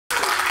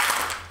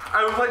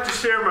I would like to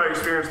share my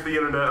experience with the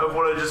internet of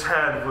what I just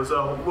had was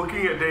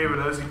looking at David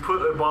as he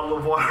put a bottle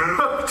of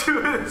water up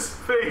to his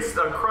face,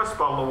 a crushed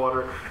bottle of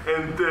water,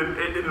 and then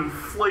it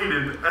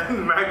inflated at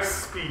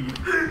max speed.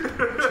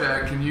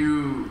 Chad, can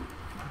you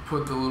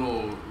put the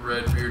little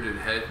red bearded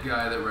head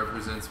guy that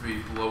represents me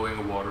blowing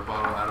a water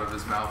bottle out of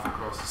his mouth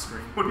across the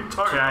screen? What are you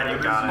talking Chad, about?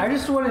 you got it. I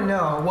just want to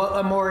know what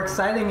a more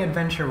exciting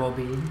adventure will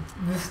be.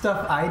 The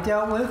stuff I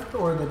dealt with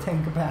or the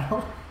tank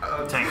battle?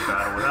 Tank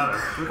battle. We got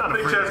I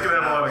think Chad's going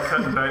to have a lot of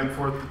cutting back and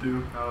forth to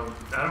do.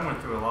 Adam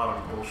went through a lot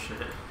of bullshit.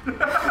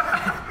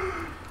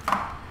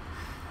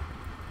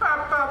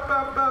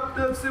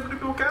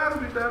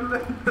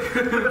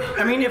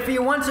 I mean, if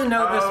you want to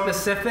know the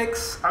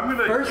specifics,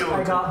 first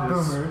I got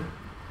boomered,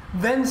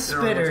 then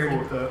spittered,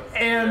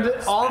 and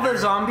all the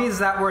zombies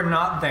that were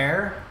not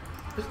there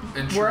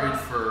And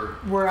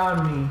were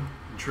on me.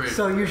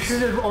 So you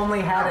should have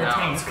only had a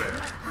tank.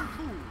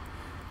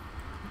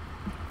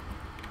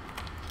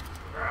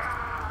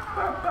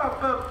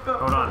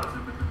 Hold on.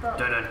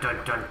 Dun.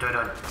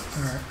 Alright.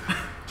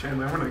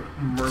 Chandler, I'm going to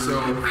murder you.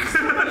 So,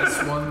 is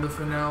this one the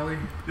finale?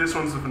 This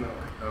one's the finale.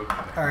 Okay.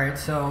 Alright,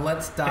 so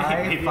let's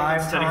die Maybe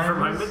 5 I'm studying for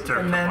my times. midterm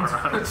And then.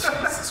 tomorrow.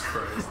 Jesus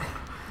Christ.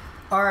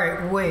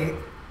 Alright, wait.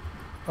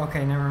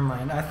 Okay, never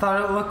mind. I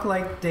thought it looked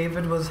like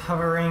David was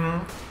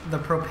hovering the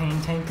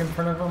propane tank in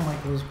front of him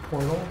like it was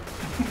Portal.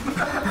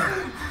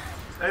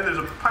 Hey, there's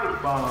a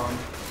pipe bomb.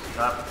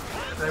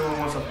 Anyone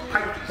wants a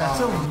pipe bomb? That's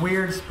a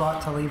weird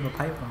spot to leave a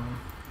pipe bomb.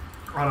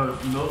 On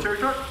a military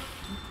truck?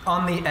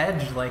 On the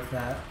edge like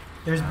that.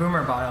 There's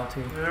boomer bile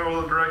too. Yeah,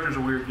 well, the director's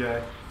a weird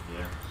guy.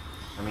 Yeah.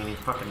 I mean, he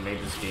fucking made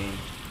this game.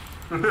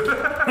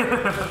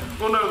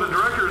 Well, no, the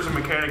director is a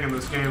mechanic in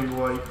this game.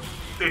 Like,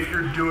 if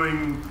you're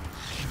doing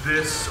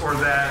this or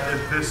that,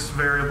 if this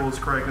variable is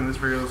correct and this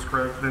variable is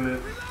correct, then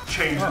it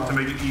changes it to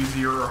make it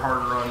easier or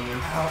harder on you.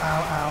 Ow,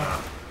 ow,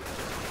 ow.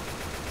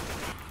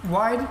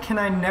 Why can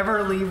I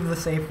never leave the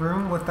safe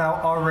room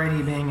without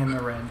already being in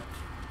the red?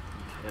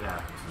 It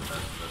happens.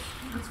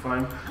 It's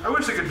fine. I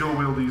wish I could dual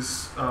wield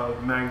these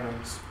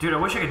magnums. Dude, I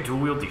wish I could dual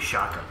wield these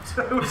shotguns.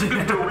 I wish I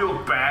could dual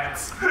wield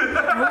bats.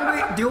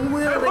 Dual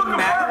wielding Look, a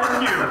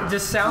magnum barbecue!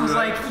 just sounds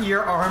like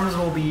your arms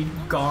will be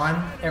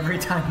gone every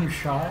time you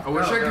shot. I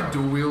wish I could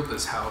dual wield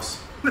this house.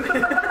 I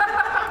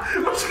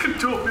wish I could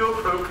dual wield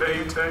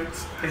propane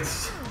tanks.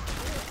 It's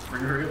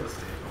free real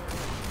estate.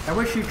 I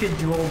wish you could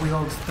dual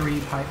wield 3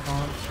 pipe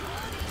bombs.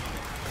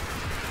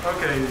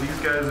 Okay, these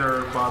guys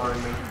are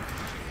bothering me.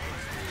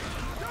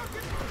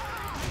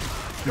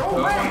 Go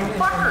away,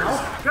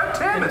 fuckers! God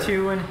damn And it!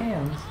 2 in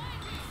hands.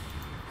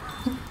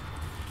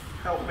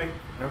 Help me.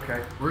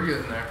 Okay. We're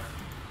getting there.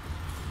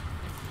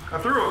 I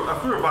threw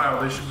a vial.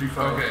 They should be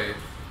fine. Okay.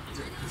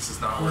 This is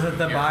not Was working it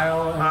the here.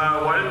 vial?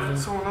 Why did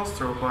someone else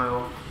throw a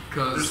vial?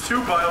 Because There's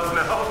 2 vials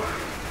now.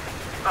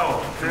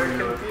 Oh, They're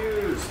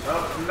confused.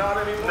 Oh, not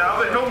anymore.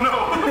 now they don't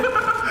know.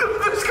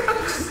 This guy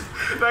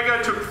that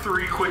guy took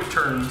 3 quick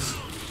turns.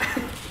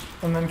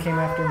 And then came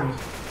after me.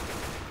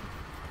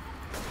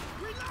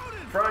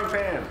 Frying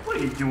pan. What are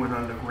you doing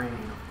on the green?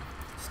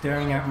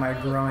 Staring at my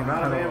growing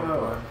Not an puddle of ammo.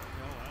 blood.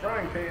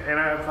 Frying pan. And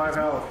I have 5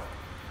 health.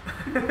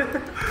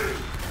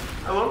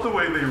 I love the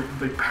way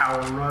they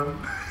power run.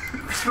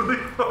 It's really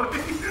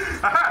funny.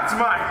 Aha, it's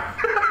mine.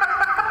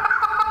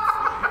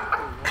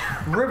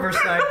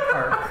 Riverside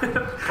Park.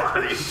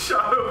 He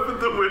shot open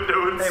the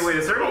window and Hey, wait,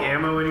 is there any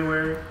ammo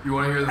anywhere? You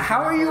want to hear the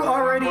How are you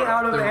already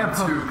out of There ammo?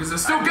 were 2, because I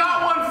still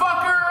got one,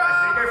 fucker!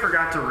 I think I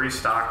forgot to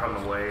restock on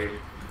the way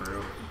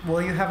through.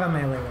 Well, you have a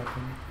melee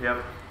weapon.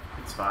 Yep.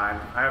 It's fine.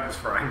 I have this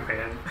frying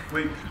pan.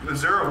 Wait,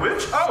 is there a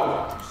witch?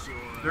 Oh!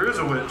 There is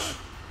a witch.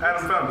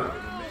 Adam found it.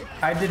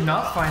 I did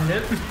not find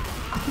it.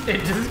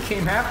 It just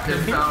came after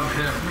It me. found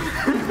him.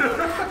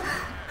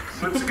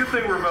 It's a good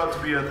thing we're about to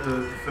be at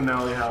the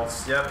finale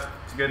house. Yep.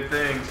 It's a good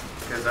thing.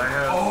 Because I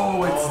have Oh,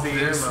 all it's the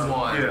this ammo.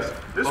 one. Yeah,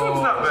 this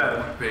one's not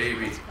bad.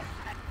 Baby.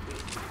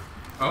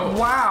 Oh.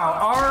 Wow,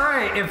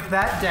 alright. If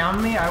that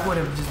downed me, I would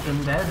have just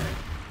been dead.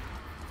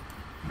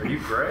 Are you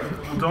gray?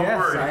 Well, don't yes,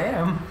 worry. I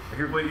am.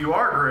 Wait, you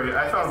are great.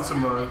 I found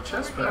some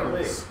chest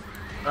battles.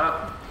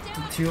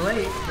 Too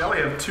late. Now we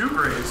have 2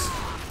 grays.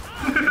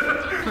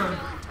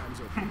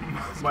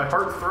 My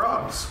heart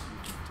throbs.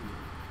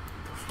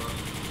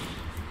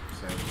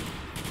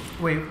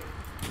 Wait,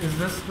 is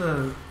this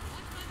the...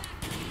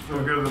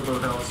 We'll go to the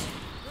boathouse.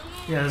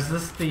 Yeah, is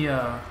this the,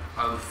 I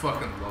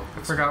fucking love I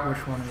this. forgot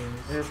which one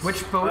it is.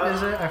 Which boat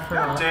is it? I God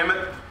forgot. damn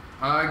it.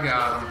 I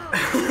got him.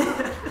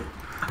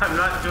 I'm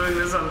not doing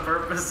this on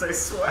purpose, I I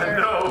swear.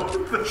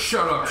 know.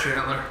 Shut up,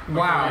 Chandler.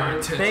 Wow,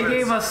 Okay, they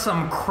gave us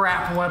some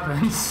crap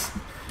weapons.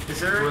 Is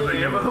there Where any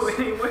they ammo give us?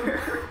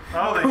 anywhere?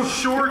 Oh, they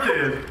sure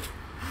did.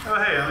 Oh,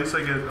 hey, at least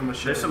I get a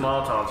machine. There's some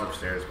Molotovs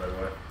upstairs, by the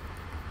way.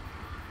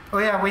 Oh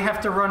yeah, we have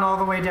to run all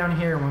the way down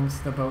here once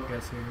the boat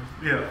gets here.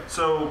 Yeah,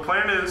 so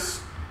plan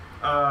is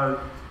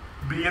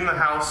be in the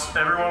house,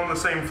 everyone on the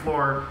same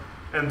floor,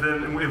 and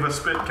then if a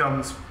spit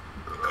comes,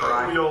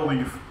 we all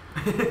leave.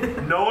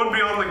 No one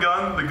beyond the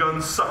gun. The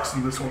gun sucks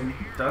in this one.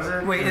 Does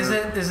it? Wait, is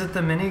it the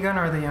minigun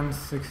or the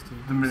M60?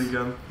 The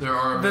minigun. There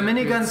are the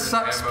minigun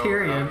sucks,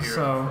 period.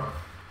 So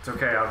it's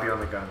okay. I'll be on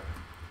the gun.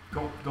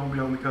 Don't be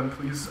on the gun,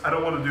 please. I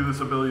don't want to do this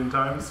a billion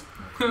times,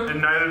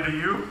 and neither do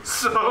you.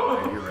 So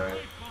Yeah, you're right.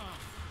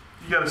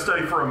 you got to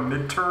study for a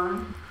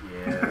midterm.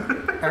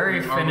 Yeah. I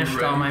already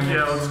finished all my.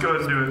 Yeah, let's go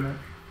ahead and do it.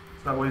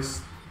 Let's not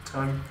waste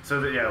time. So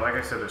like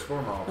I said, there's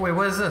 4 Molotovs. Wait,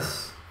 what is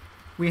this?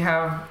 We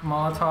have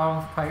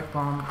Molotov, pipe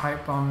bomb,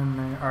 in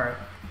there. All right.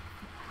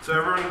 So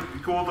everyone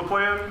cool with the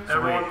plan? So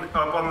everyone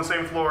up on the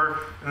same floor,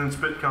 and then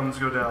spit comes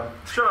go down.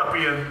 Shut up,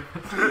 Ian. In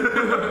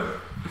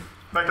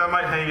fact, I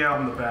might hang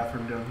out in the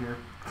bathroom down here.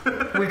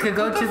 We could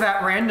go to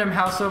that random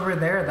house over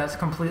there that's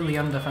completely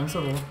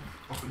undefensible.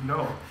 Oh,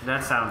 no.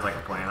 That sounds like a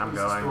plan. I'm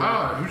going.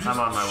 Oh, who just I'm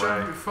on my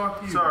shouted, way.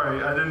 Fuck you.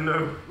 Sorry, I didn't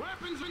know.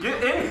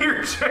 Get in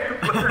here,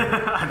 Chandler.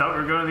 I thought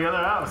we were going to the other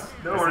house.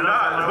 No, we're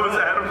not. That was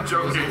Adam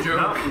joking.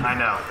 No, I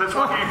know. That's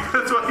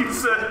what he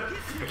said.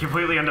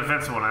 Completely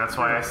undefensible, and that's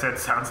why I said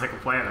sounds like a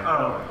plan.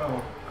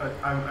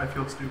 I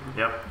feel stupid.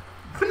 Yep.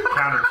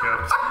 Counter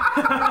jokes.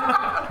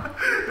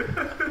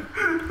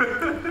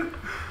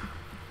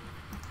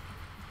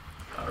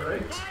 All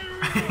right.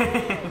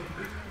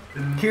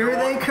 Here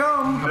they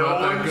come. How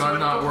about that gun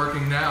not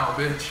working now,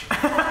 bitch?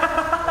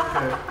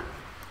 Okay.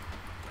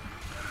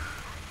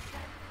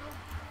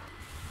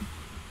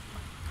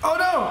 Oh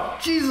no!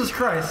 Jesus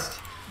Christ!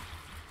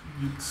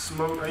 You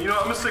smoke. You know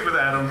what? I'm gonna stick with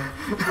Adam.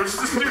 Let's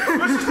just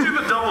do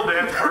the double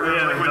dance part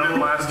like we did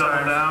last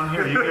time. Down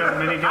here. You got a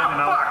minigun,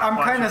 and I'm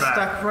watch kind your of back.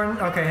 stuck for.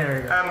 Okay, here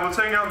we go. Adam, let's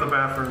hang out in the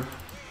bathroom.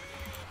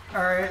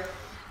 All right.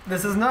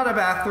 This is not a Well,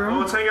 bathroom.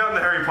 let's hang out in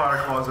the Harry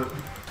Potter closet.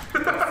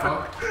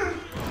 Fuck.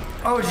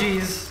 Oh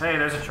jeez. Hey,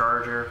 there's a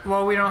charger.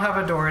 Well, we don't have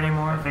a door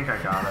anymore. I think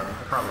I got him.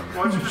 I probably.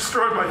 Why don't you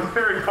destroy my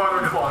Harry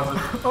Potter closet?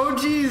 Oh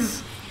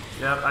jeez.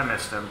 Yep, I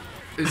missed him.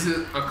 Is it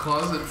a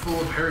closet full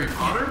of Harry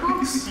Potter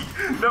books?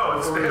 No,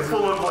 it's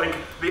full of like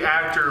the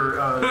actor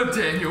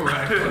Daniel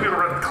Radcliffe. Daniel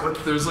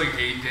Radcliffe. There's like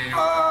 8 Daniel.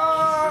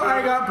 Oh,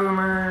 I got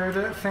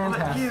boomered.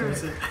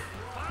 Fantastic.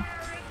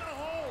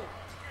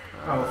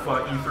 Oh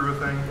fuck! You threw a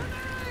thing.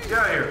 Get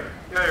out of here!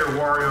 Get out of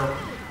here, Wario.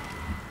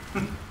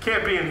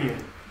 Can't be in here.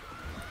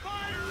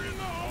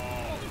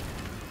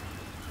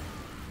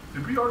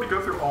 Did we already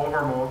go through all of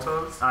our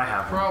Molotovs? I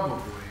have one.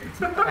 Probably.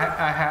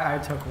 I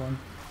took one.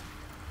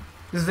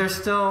 Is there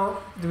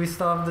still? Do we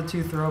still have the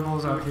 2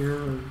 throwables out here?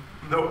 Or?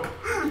 Nope.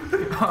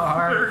 Oh, all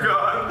right. They're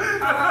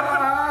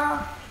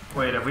gone.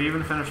 Wait, have we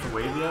even finished the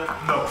wave yet?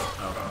 No.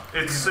 Oh.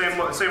 It's same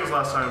as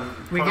last time.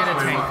 We get a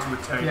tank.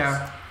 With tanks.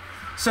 Yeah.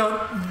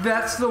 So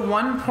that's the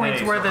one point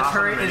Hey, where so the hop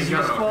on turret the is minigun.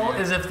 useful,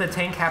 is if the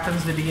tank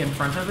happens to be in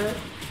front of it.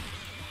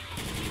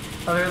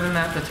 Other than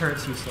that, the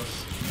turret's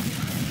useless.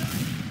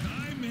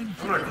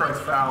 I'm gonna cry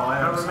foul. I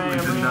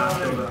absolutely did not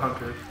kill the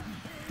hunter.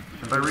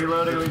 If I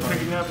reload, are we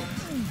picking up?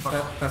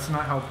 That's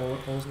not how bullet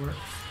holes work.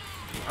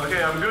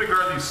 Okay, I'm gonna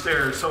guard these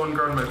stairs. Someone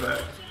guard my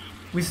back.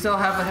 We still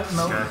have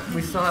a Okay.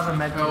 we still have a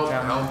med kit Help,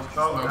 down there. help.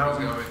 Oh, Smoke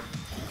help. is going.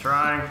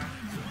 Trying.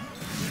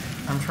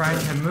 I'm trying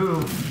to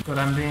move, but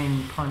I'm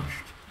being punched.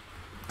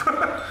 If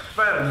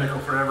I had a nickel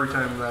for every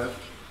time that.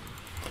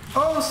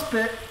 Oh,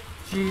 spit!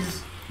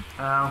 Jeez.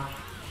 Ow.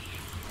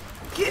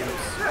 Get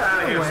Yeah,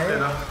 I away.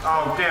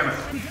 Oh, damn it.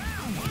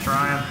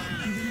 Trying.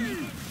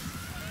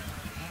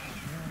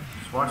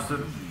 Just watch the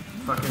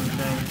fucking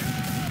thing.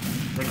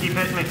 They keep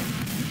hitting me.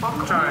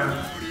 I'm trying.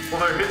 Well,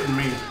 they're hitting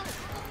me.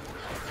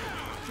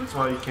 That's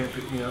why you can't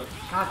pick me up.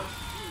 God.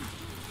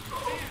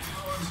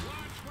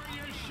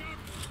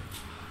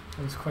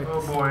 That was quite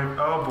Oh the boy.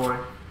 Oh boy.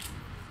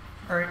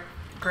 Alright,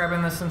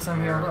 grabbing this since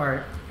I'm healed.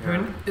 Alright.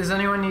 Yeah. Does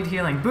anyone need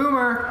healing?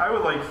 Boomer! I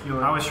would like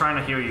healing. I was trying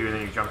to heal you and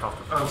then you jumped off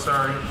the Oh,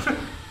 sorry.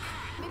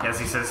 As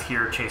he says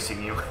here,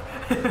 chasing you.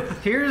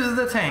 Here's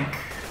the tank.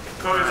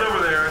 Oh, he's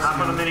over there. Hop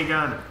on the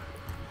minigun.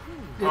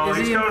 Oh, Is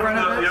he's he in coming front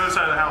from of the it? other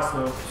side of the house,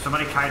 though.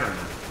 Somebody kite him.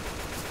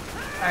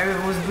 I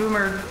was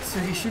boomered, so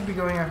he should be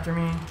going after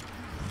me.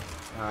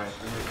 Alright,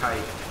 we need a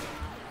kite.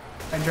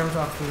 I jumped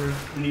off the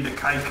roof. You need a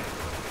kike.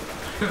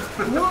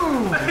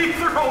 Woo! He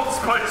threw old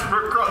spice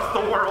across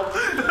the world.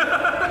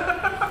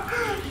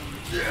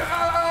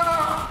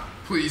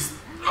 Please.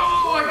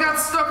 Oh, I got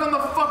stuck on the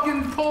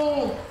fucking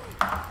pole.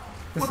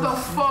 This What the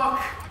is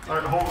fuck?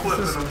 Alright, whole clip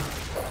This in is him.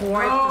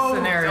 quite the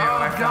scenario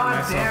I found God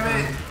myself damn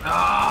in. it.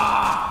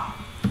 Ah!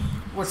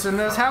 What's in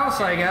this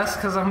house, I guess,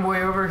 because I'm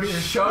way over here.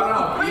 Shut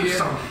up,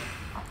 Ian.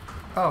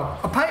 Oh,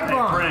 a pipe Hey,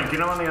 bomb! Brennan, get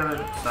him on the other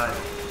side.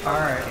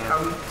 Alright.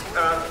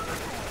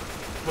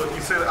 Look,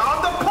 you say that.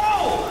 Oh, the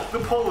pole!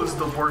 The pole is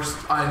the worst.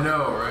 I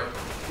know,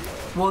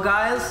 right? Well,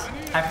 guys,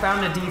 I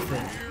found a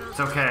defib. It's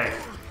okay.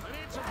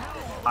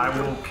 I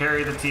will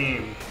carry the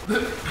team.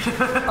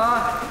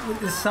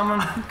 Is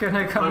someone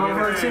gonna come Look at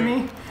over me. to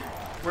me?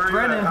 Where are you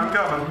Brennan. at? I'm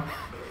coming.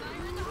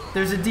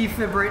 There's a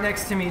defib right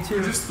next to me, You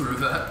too. just threw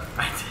that.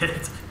 I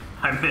did.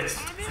 I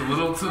missed. It's a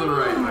little to the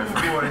right, my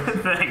friend. Boy.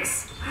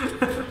 Thanks.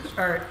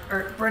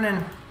 Alright,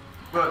 Brennan.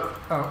 But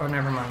Oh,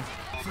 never mind.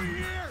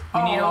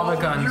 You need all the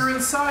guns. You're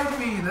inside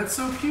me. That's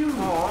so cute.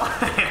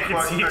 I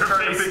can see your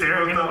face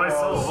staring into my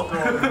soul.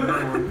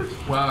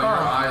 Wow, your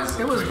eyes.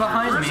 It was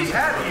behind Where's me. he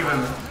at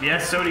even?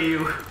 Yes, so do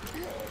you.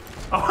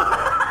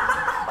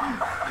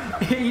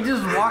 He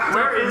just walked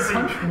Where up is and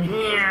he? punched me.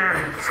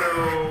 Here.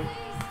 So,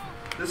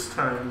 this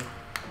time,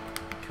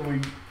 can we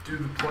do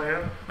the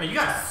plan? Man, you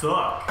guys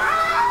suck.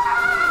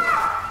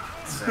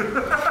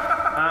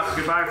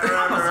 Goodbye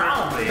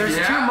forever. There's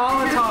 2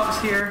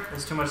 Molotovs here.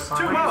 There's too much Two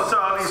time.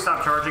 Molotovs. Please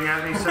stop charging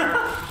at me,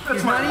 sir.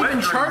 He's not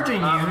even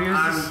charging you. He was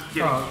I'm just,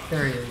 kidding. oh,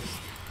 there he is.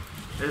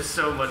 There's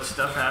so much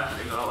stuff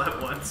happening all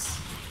at once.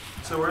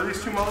 So where are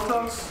these 2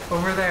 Molotovs?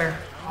 Over there.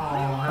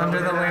 Under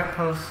the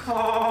lamppost.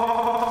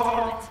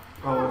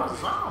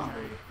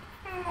 Zombie.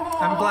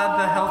 I'm glad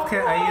the health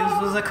kit I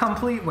used was a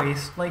complete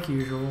waste, like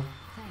usual.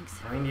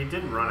 I mean, you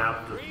did run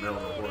out into the middle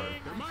of the wood.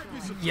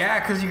 Yeah,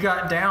 because you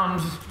got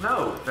downed.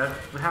 No, that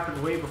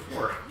happened way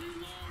before.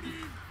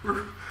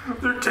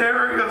 They're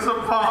tearing us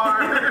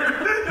apart.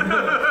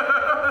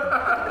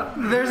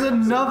 There's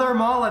another Oh,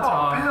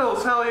 Molotov.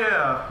 pills, hell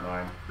yeah.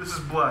 Mine. This is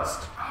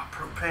blessed. Oh,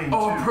 propane too.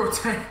 Oh,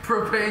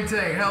 propane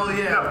tank. Hell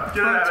yeah. Yeah,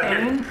 get it out of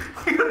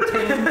here.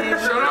 Protein, baby.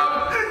 Shut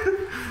up.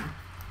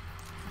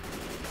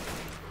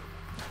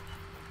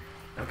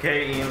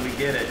 Okay, Ian, we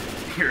get it.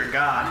 You're a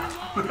god.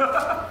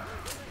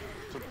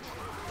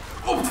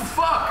 Oh,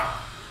 fuck.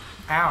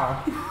 Ow.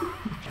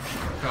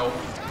 Help.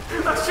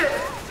 Oh, shit.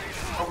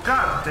 Oh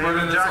god damn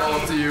Brennan, it, it's all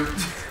up to Jackie. you.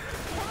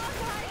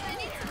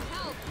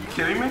 You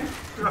kidding me?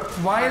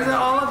 Why is it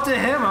all up to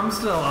him? I'm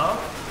still up.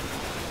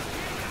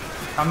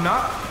 I'm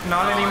not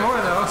anymore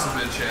It though. must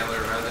have been Chandler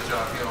who had the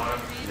jockey on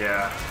him.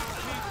 Yeah.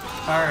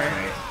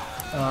 Alright.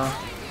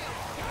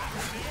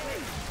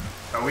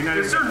 Are we not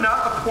Is there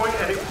not a point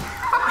any...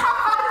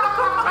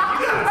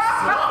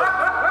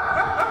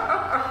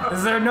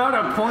 Is there not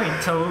a point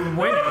to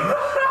winning?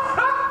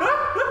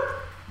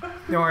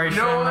 Don't worry, No,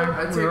 Chandler.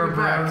 I take We were it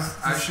back. bros,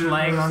 I just should have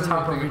laying on said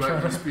top of anything each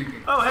about you other. speaking.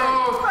 Oh, hey.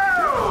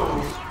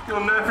 Oh!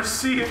 You'll never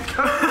see it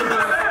coming.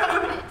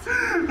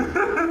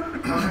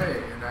 Oh, hey,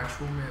 an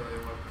actual melee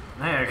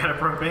weapon. Hey, I got a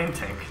propane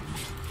tank.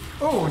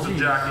 Oh, geez.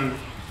 Jackie.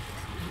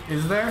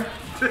 Is there?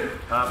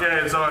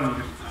 Yeah, it's on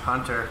you.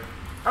 Hunter.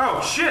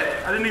 Oh shit!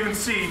 I didn't even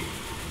see.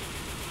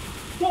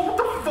 Whoa, what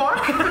the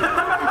fuck?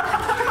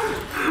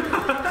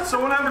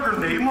 Someone have a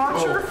grenade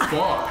launcher? Oh,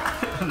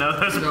 fuck. No,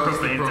 there's a No, it's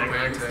the propane tank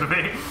propane next to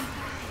tank. me.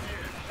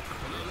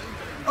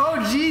 Oh,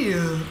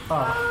 jeez.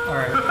 Oh,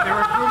 alright.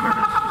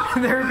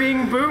 They were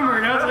being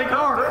boomered. I was like,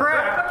 oh,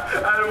 crap.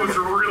 Adam was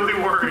really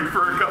worried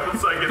for a couple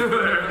seconds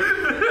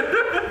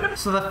there.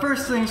 So the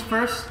first things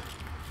first,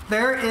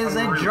 there is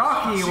a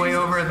jockey way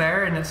over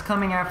there, and it's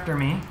coming after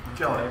me.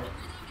 Kill it.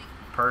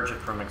 Purge it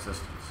from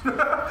existence.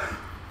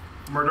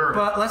 Murder.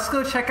 But let's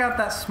go check out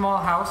that small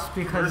house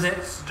because Where's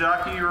this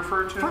jockey you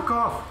referred to? Fuck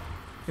off.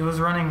 it was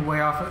running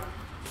way off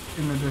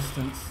in the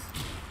distance.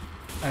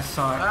 I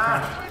saw it.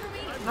 crash.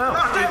 No.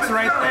 It's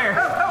right there.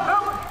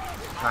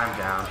 I'm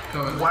down.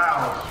 Coming.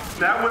 Wow,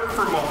 that went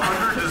from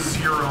 100 to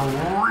 0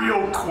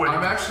 real quick.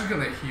 I'm actually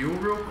gonna heal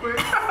real quick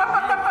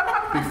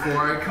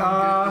before I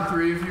come get the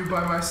 3 of you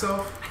by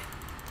myself.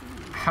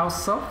 How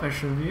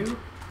selfish of you.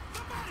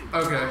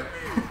 Okay.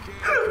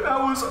 That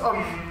was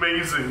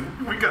amazing.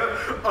 We got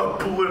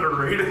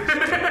obliterated.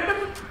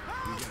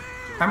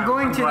 I'm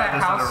going to glad that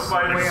this house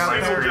other By way a out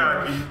single there.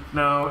 jockey.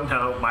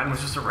 No, mine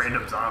was just a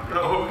random zombie.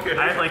 Oh, okay.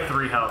 I had like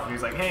 3 health. He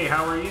was like, hey,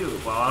 how are you?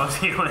 While I was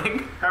healing.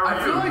 How are I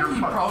you? feel like You're he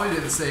fine. probably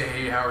didn't say,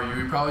 hey, how are you?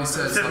 He probably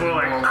said Said something more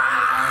more like, along the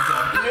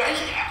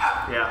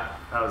lines of, Yeah,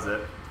 that was it.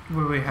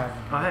 What do we have?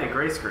 Oh, hey,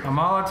 gray screen. A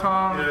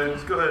Molotov. Yeah,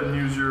 just go ahead and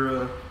use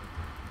your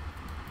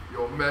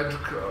yo,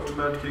 Magico.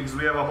 med kits.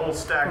 We have a whole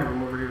stack of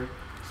them over here.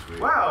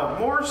 Wow,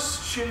 more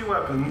shitty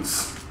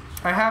weapons.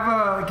 I have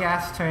a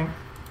gas tank.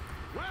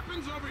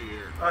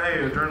 Oh, hey,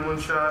 adrenaline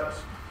shots.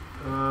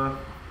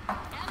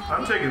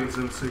 I'm taking this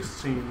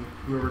M16.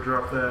 Whoever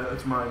dropped that,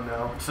 it's mine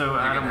now. So, You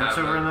Adam, can what's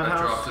have over in that I house?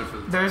 dropped it for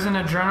the There's an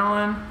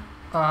adrenaline,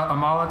 a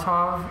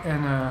Molotov,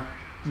 and a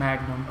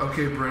Magnum.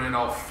 Okay, Brennan,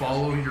 I'll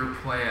follow your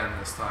plan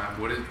this time.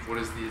 What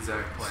is the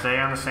exact plan? Stay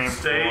on the same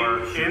Stay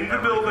floor. shoot in the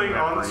everything building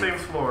that on the breathes.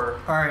 same floor.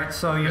 Alright,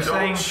 so you're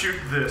saying Don't shoot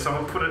this. I'm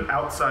gonna put it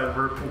outside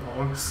where it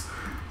belongs.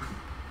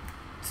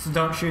 so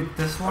don't shoot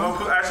this one?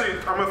 Actually,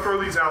 I'm gonna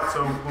throw these out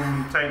so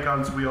when tank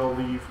guns we all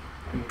leave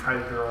and kite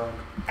it around.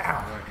 In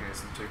that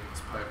case, I'm taking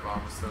this pipe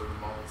bomb instead of the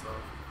Molotov.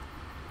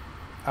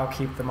 I'll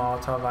keep the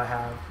Molotov I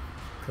have,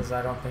 because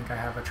I don't think I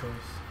have a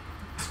choice.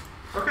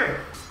 Okay,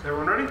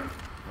 everyone ready?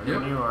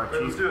 When you are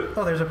Let's cheap. do it.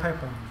 Oh, there's a pipe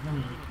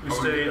bomb. We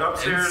stay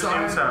upstairs,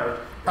 inside.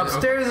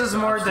 Upstairs is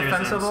more Upstairs,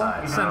 defensible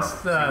inside.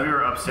 since No. See, we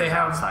were upstairs they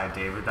have outside,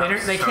 David.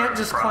 they can't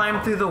just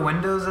climb through the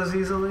windows as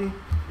easily.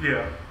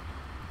 Yeah.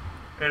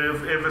 And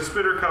if a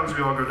spitter comes,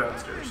 we all go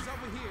downstairs.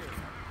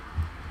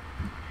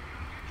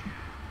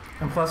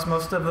 And plus,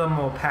 most of them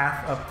will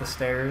path up the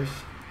stairs.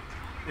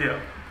 Yeah.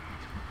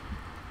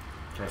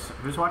 Okay, so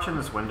who's watching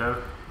this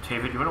window?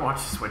 David, you want to watch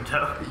this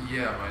window?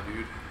 Yeah, my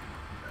dude.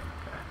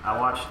 I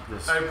watched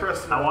this. I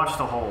pressed it. I watched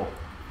the hole.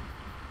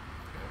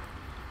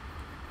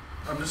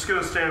 I'm just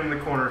gonna stand in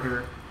the corner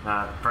here.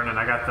 Brennan,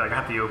 I got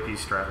the OP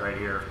strat right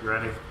here. You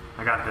ready?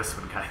 I got this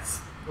one,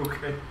 guys.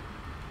 Okay.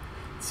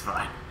 It's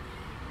fine.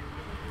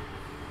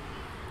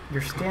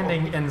 You're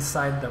standing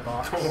inside the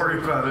box. Don't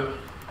worry about it.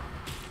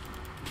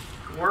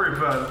 Don't worry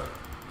about it.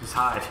 Just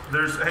hide.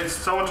 Hey,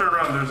 someone turn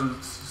around. There's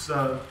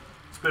a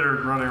spitter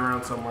running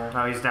around somewhere.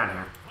 Oh, he's down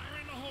here.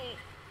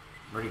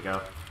 Where'd he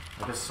go?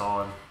 I just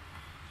saw him.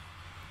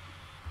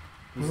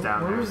 He's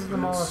down there. Where's the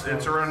Molotov?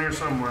 It's around here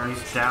somewhere.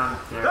 He's down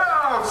there.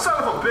 Oh,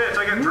 son of a bitch!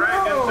 I got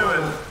dragged into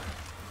it.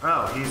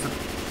 Oh, he's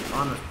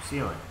on the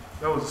ceiling.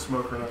 That was a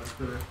smoker, not a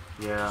spitter.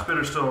 Yeah.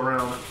 Spitter's still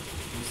around.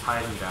 He's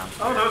hiding down.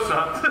 Oh, no, it's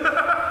not.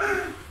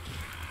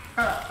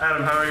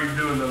 Adam, how are you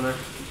doing down there?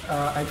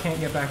 I can't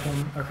get back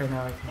in. Okay,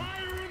 now I can.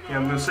 Yeah,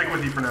 I'm gonna stick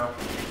with you for now.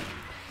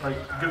 Alright,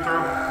 good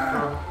throw.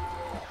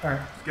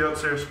 Alright. Get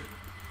upstairs.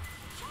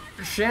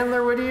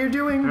 Chandler, what are you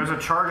doing? There's a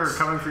charger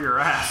coming for your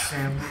ass.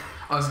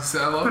 I was gonna say,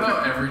 I love how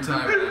every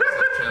time I say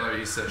Chandler,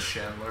 he says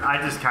Chandler. I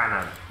just kind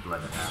of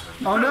let it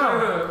happen. Oh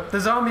no! The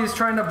zombie's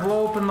trying to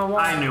blow open the wall.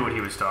 I knew what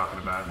he was talking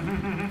about.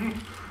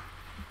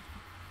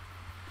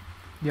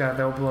 Yeah,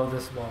 they'll blow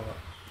this wall up.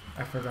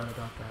 I forgot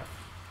about that.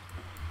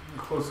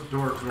 Close the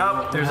door.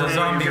 Oh, there's a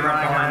zombie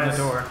right behind the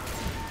door.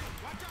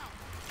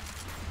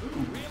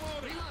 Ooh.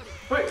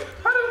 Wait,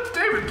 how did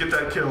David get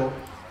that kill?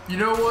 You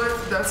know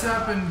what? That's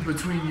happened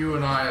between you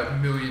and I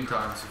 1,000,000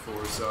 times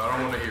before, so I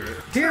don't want to hear it.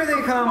 Here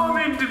they come! Well,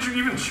 I mean, did you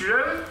even shoot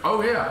at it?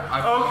 Oh, yeah.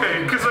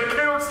 Okay, because I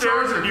came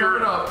upstairs and you're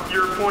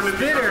pointed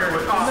the other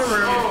way.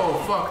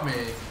 Oh, fuck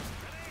me.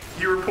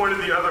 You were pointed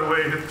the other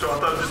way, so I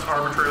thought it was just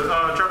arbitrary.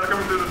 Charger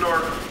coming through the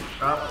door.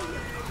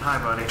 Hi,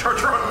 buddy.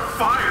 Charger on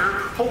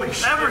fire! Holy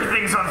shit!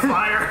 Everything's on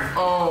fire!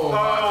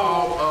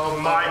 Oh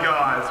my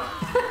god.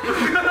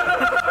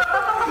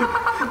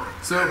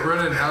 So,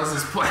 Brennan, how's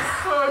this plan?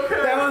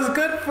 Okay. That was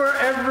good for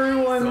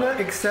everyone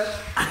except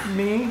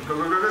me. Go.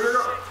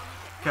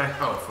 Okay.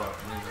 Oh, fuck.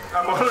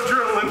 I'm on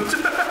adrenaline.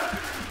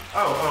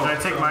 Can I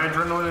take my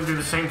adrenaline and do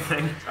the same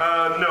thing?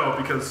 No,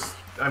 because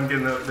I'm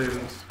getting that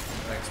savings.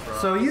 Thanks, bro.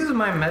 So use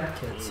my med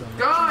kit.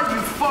 God,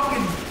 you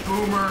fucking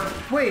boomer.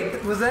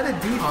 Wait, was that a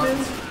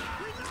defense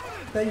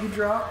that you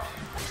dropped?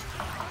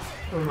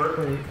 What?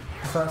 Wait,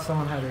 I thought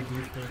someone had a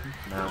defense.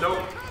 No. Nope.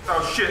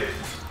 Oh shit.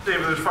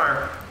 David, there's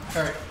fire.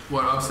 Alright.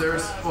 What,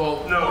 upstairs?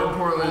 Well, No, more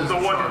importantly, there's the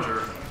a one-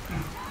 charger.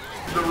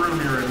 The room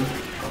you're in.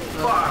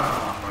 Fuck.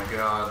 Oh my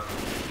god.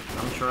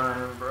 I'm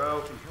trying,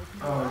 bro.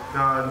 Oh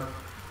god.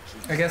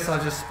 I guess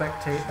I'll just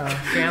spectate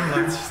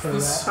Chandler for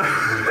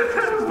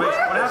that. Wait, what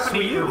happened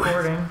to you?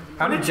 Recording.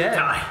 I'm Did you dead.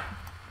 die?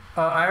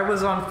 I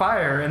was on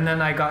fire and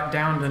then I got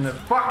downed in a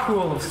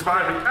pool of It's spit.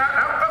 behind me.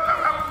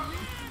 Ow.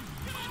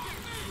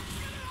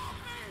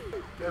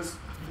 Yes.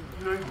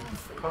 You know,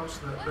 punch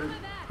that thing.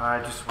 I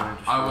just wanted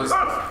to.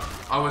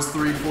 I was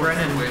 3/4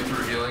 Brennan. of the way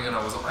through healing, and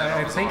I was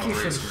I was think on you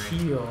gray should screen.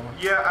 heal.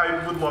 Yeah,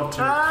 I would love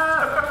to.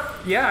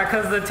 Yeah,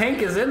 because the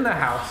tank is in the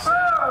house.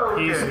 Oh,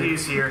 okay.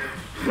 He's here.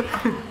 Good.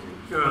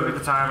 Look at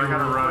the time. I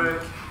gotta run.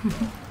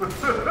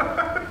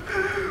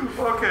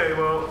 Okay,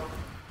 well,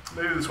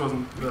 maybe this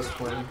wasn't the best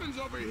plan.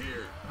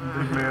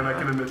 Big man, I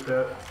can admit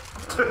that.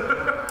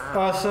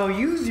 So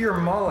use your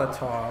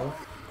Molotov.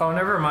 Oh,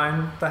 never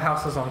mind. The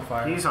house is on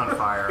fire. He's on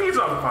fire. He's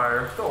on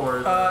fire. Don't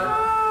worry.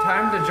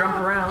 Time to jump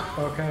around.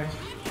 Okay.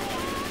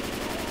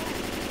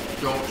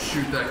 Don't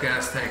shoot that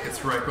gas tank.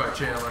 It's right by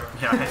Chandler.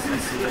 Yeah, I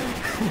see it.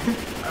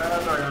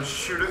 I'm not gonna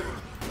shoot it.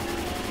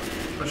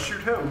 Let's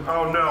shoot him.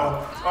 Oh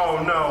no.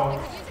 Oh no.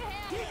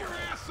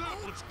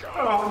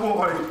 Oh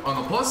boy. On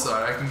the plus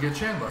side, I can get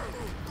Chandler.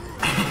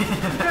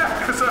 Yeah,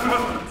 because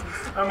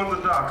I'm on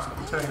the docks at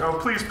the tank. Oh,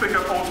 please pick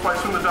up Old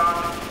Spice from the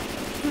dock.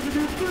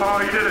 Oh,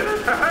 you did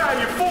it.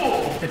 You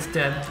fool. It's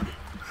dead.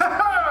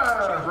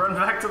 Run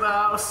back to the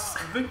house.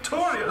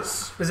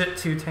 Victorious. Is it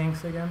 2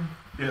 tanks again?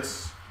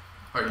 Yes.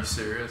 Are you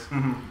serious?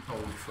 Mm-hmm.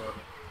 Holy fuck.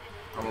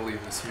 I'm gonna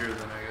leave this here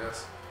then, I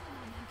guess.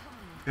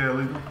 Yeah,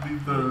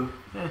 leave the...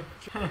 There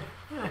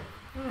we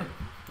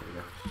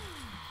go.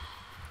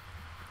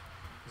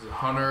 There's a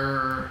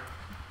hunter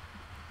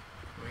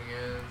going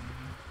in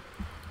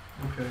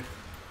Okay.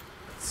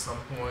 at some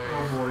point.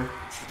 Oh boy.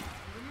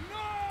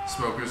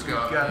 Smoker's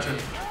got Gotcha. me.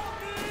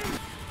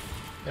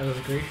 That was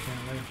great,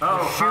 Chandler.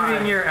 Oh,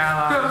 Shooting your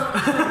ally.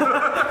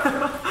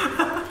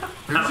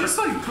 It was just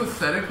like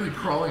pathetically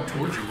crawling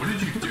towards you. What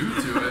did you do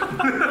to it?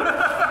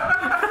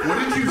 What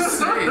did you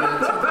say that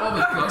took all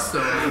the gusto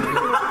out of it?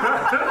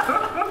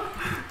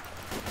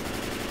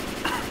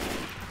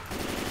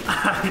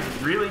 I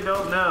really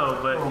don't know,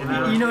 but you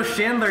know. You know,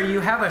 Chandler, you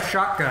have a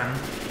shotgun.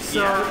 So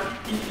Yeah.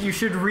 you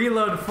should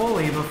reload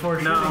fully before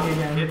shooting No,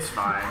 again. it's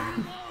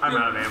fine. I'm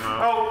out of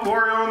ammo. Oh,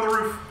 Wario on the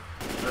roof.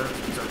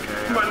 It's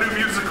okay. My new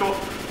musical.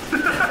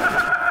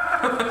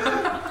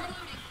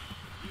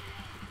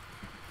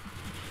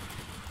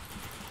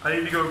 I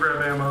need to go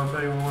grab ammo if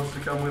anyone wants to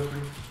come with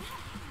me.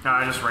 No,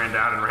 I just ran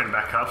down and ran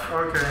back up.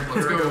 Okay, Let's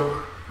here we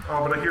go.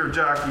 Oh, but I hear a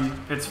jockey.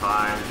 It's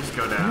fine. Just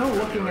go down. No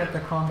looking at the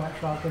combat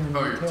shotgun in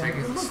Oh, you're detail.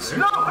 taking It the looks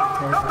stairs? No!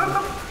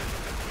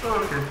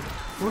 Okay.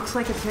 Looks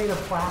like it's made of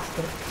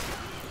plastic.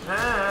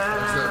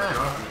 What's that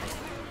jockey?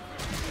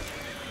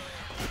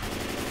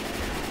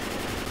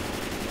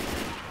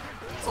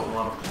 It's a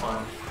lot of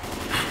fun.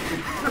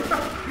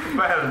 If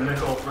I had a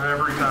nickel for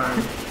every time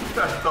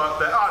I thought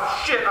that,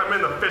 oh shit, I'm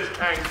in the fish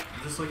tank.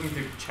 I'm just looking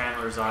through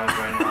Chandler's eyes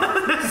right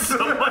now. There's so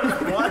much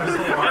blood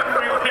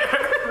everywhere.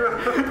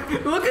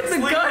 Look at the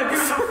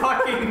guns! Through the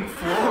fucking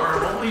floor.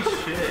 Holy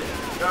shit.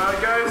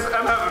 Guys,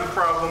 I'm having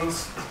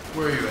problems.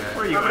 Where are you at?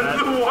 Where are you I'm at?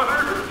 in the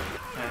water.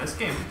 Man, this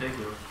game's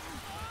ridiculous.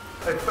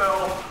 I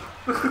fell.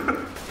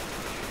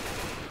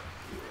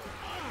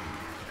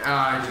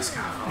 I just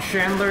got off.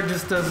 Chandler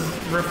just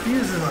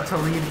refuses to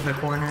leave the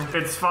corner.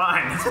 It's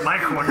fine. It's my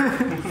corner.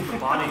 It's the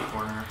body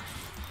corner.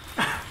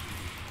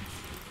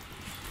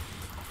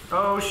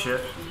 Oh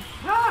shit.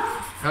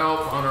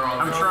 Help, Hunter on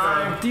I'm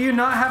trying. Do you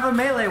not have a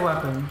melee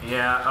weapon?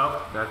 Yeah,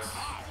 oh, that's...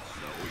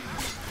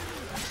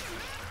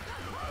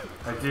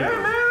 I do. Hey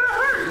man, that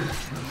hurt.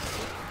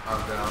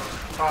 I'm down.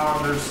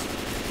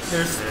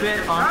 There's spit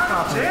on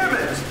top of damn you.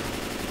 it.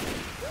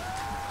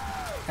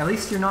 At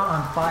least you're not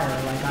on fire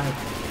like I am.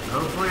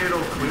 Hopefully it'll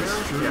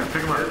clear. Yeah,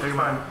 pick him up, pick him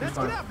up. It's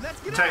fine.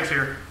 The tank's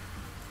here.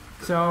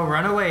 So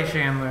run away,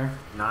 Chandler.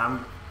 No,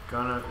 it's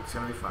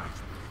gonna be fine.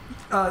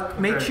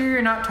 Make sure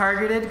you're not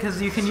targeted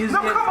because you can use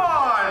No, it. come on!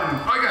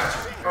 I got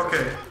you.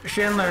 Okay.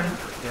 Chandler,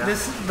 Yeah.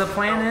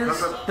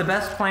 the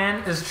best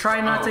plan is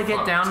try not to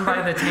get down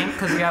by the tank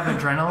because you have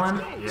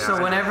adrenaline. Yeah, So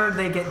I whenever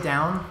they get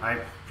down, I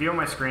feel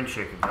my screen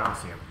shaking, but I don't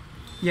see him.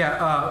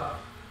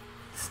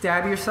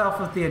 stab yourself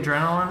with the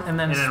adrenaline and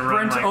then And then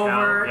run sprint like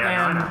over that.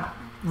 Yeah, and I know.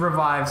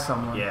 revive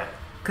someone. Yeah.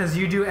 Because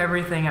you do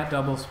everything at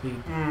double speed.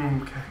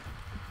 Okay.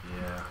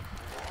 Yeah.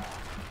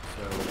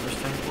 So, where's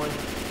Tank Boy?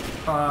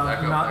 Back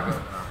up, not, back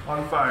up.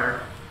 On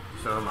fire.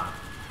 So am I.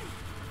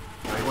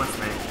 No, he wants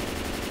me.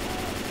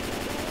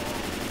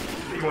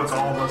 He wants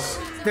all of us.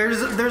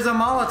 There's a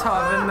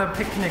Molotov in the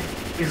picnic.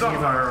 He's on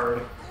fire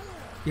already.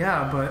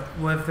 Yeah, but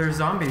what if there's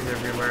zombies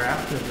everywhere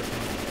after the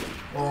thing?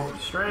 Well,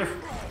 strafe.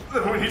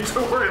 We need to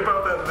worry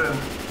about that then.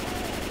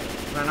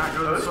 Can I not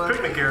go this way? This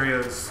picnic area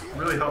is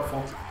really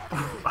helpful.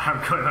 I'm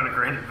going on a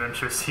grand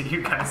adventure. See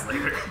you guys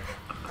later.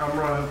 I'm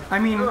running. I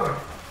mean,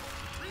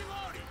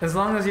 as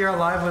long as you're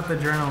alive with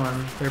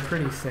adrenaline, they're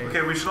pretty safe.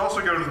 Okay, we should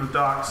also go to the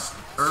docks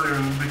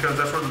soon because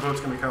that's where the boat's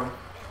gonna come.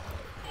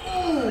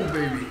 Oh,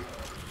 baby.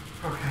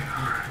 Okay,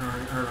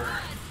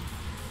 alright.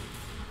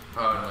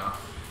 Oh, no.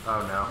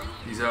 Oh no.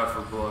 He's out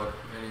for blood,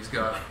 and he's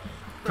got...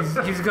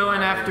 He's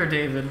going after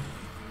David.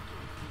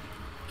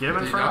 Get him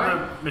in Did he front die?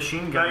 of the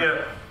machine gun. Not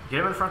yet. Get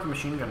him in front of the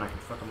machine gun. I can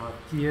fuck him up.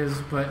 He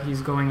is, but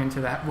he's going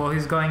into that. Well,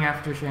 he's going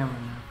after Chandler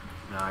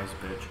now. Nice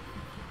bitch.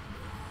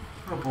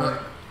 Oh boy.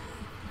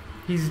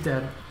 He's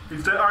dead.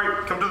 He's dead.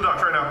 Alright, come to the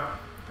docks right now.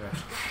 Yeah.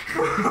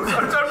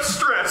 I'm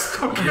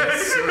stressed, okay?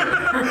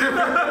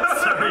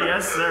 Sorry,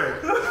 yes, sir.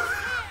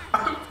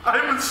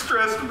 I'm a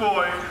stressed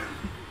boy.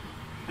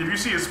 If you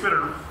see a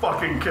spitter,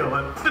 fucking kill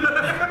it.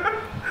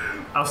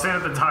 I'll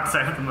stand at the dock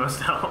side with the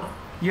most help.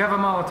 You have a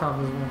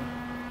Molotov as well.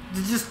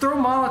 Just throw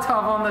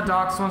Molotov on the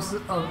docks once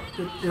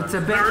it's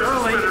a bit There is a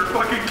early. spitter,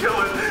 fucking kill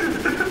it.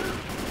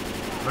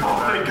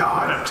 Oh, thank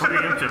God. That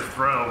preemptive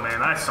throw,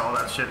 man. I saw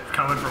that shit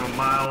coming from a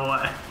mile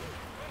away.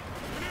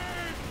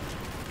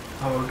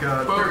 Oh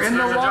God. Boats, in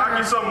the There's a water.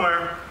 jockey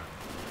somewhere.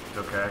 It's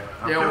okay.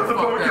 Yeah, Get well, the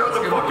boat, fuck get that. the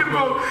Let's fucking get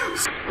on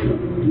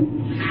boat.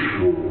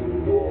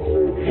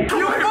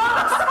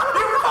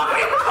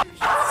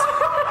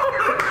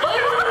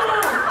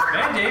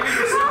 Man, David,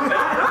 you're so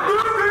bad.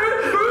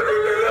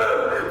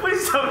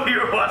 Please tell me you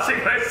were watching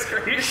my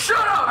screen. Shut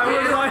up, I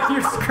was on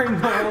your screen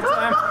the whole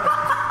time.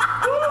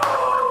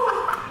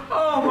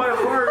 Oh my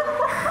Lord.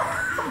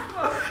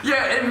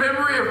 Yeah, in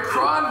memory of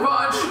Kron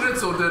von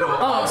Schnitzeldiddle,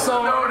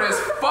 also known as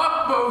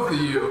fuck both of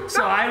you.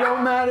 So I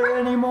don't matter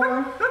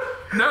anymore?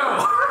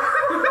 No.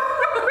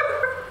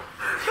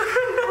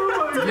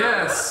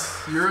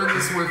 Yes, you're in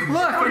this with me.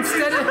 Look, But you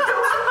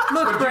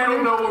don't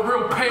Brennan, know what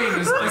real pain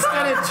is like.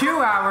 instead of 2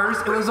 hours,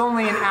 it was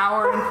only an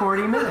hour and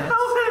 40 minutes.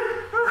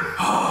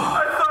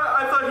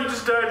 I thought he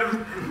just died of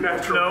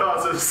natural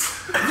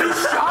causes. You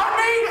shot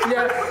me?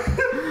 Yeah.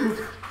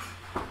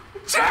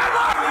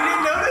 Chandler! You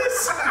didn't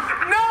notice?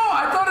 No,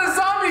 I thought a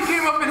zombie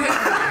came up and hit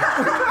me.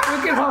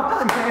 Look at all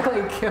the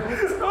melee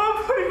kills. Oh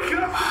my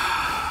God.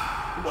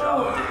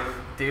 Oh,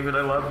 David,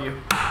 I love you.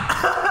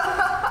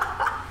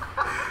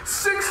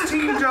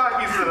 16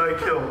 jockeys that I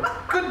killed.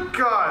 Good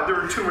God, there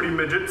were too many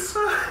midgets.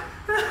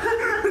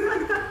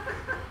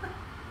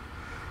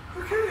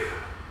 Okay,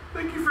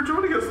 thank you for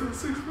joining us in the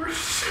 6th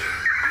verse.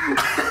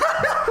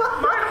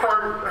 My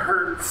heart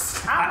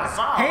hurts.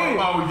 Hey,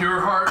 Oh,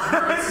 your heart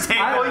hurts.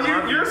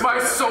 My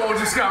soul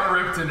just got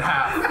ripped in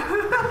half.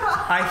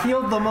 I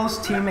healed the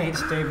most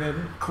teammates, David.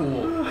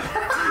 Cool.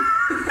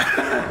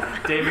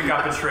 David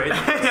got betrayed.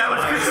 Yeah,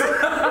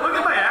 look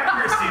at my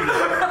accuracy,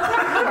 though.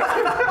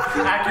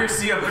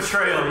 Accuracy of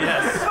betrayal,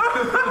 yes.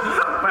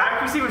 My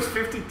accuracy was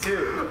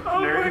 52. Oh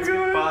my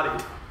God.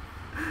 Bodied.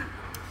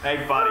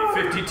 Egg body,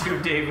 52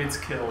 David's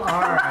killed.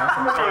 Alright.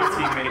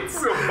 Teammates.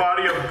 I'm gonna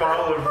body a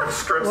bottle of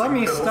stress. Let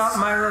me pills. stop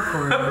my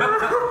recording.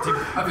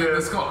 I think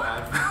that's called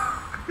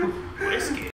Advil. Whiskey.